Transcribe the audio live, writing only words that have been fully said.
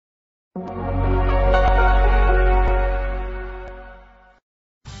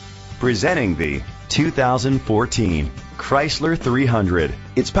Presenting the 2014 Chrysler 300.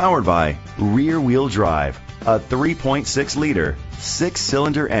 It's powered by rear-wheel drive, a 3.6-liter,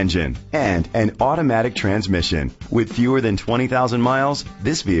 6-cylinder engine, and an automatic transmission. With fewer than 20,000 miles,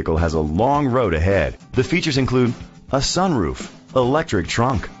 this vehicle has a long road ahead. The features include a sunroof, electric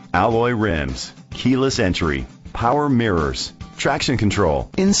trunk, alloy rims, keyless entry, power mirrors, traction control.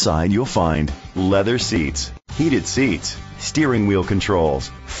 Inside you'll find leather seats, heated seats, steering wheel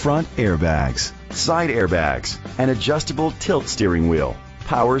controls, front airbags, side airbags, an adjustable tilt steering wheel,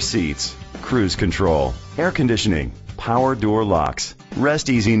 power seats, cruise control, air conditioning, power door locks. Rest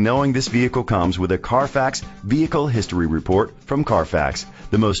easy knowing this vehicle comes with a Carfax Vehicle History Report from Carfax,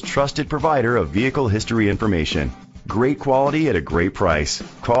 the most trusted provider of vehicle history information. Great quality at a great price.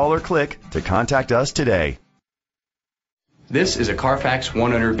 Call or click to contact us today. This is a Carfax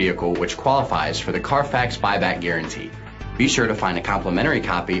one-owner vehicle which qualifies for the Carfax buyback guarantee. Be sure to find a complimentary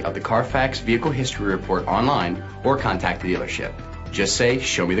copy of the Carfax Vehicle History Report online or contact the dealership. Just say,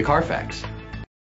 "Show me the Carfax."